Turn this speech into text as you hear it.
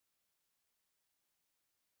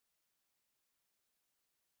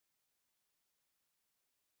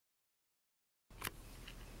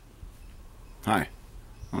Hi,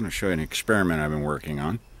 I want to show you an experiment I've been working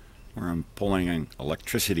on where I'm pulling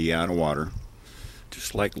electricity out of water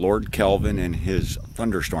just like Lord Kelvin and his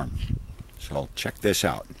Thunderstorm. So check this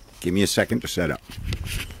out. Give me a second to set up.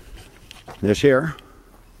 This here,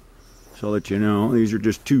 so that you know, these are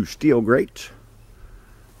just two steel grates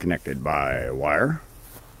connected by wire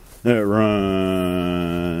that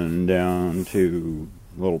run down to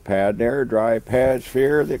a little pad there, dry pad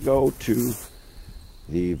sphere that go to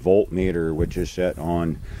the voltmeter, which is set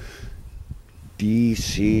on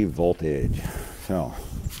DC voltage. So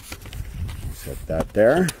set that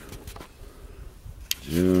there,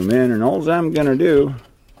 zoom in, and all I'm gonna do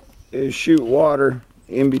is shoot water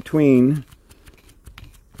in between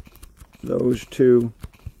those two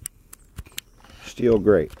steel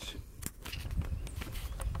grates,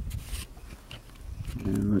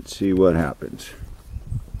 and let's see what happens.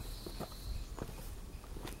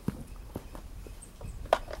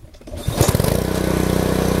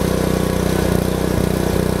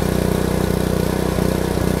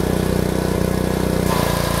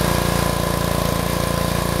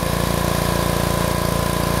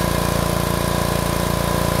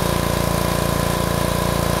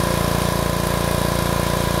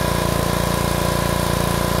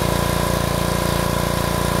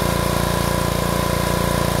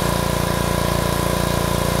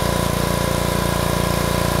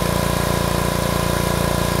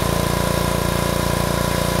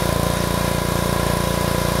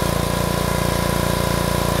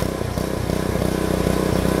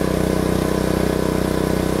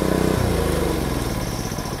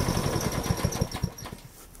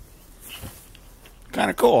 Kind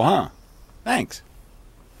of cool, huh? Thanks.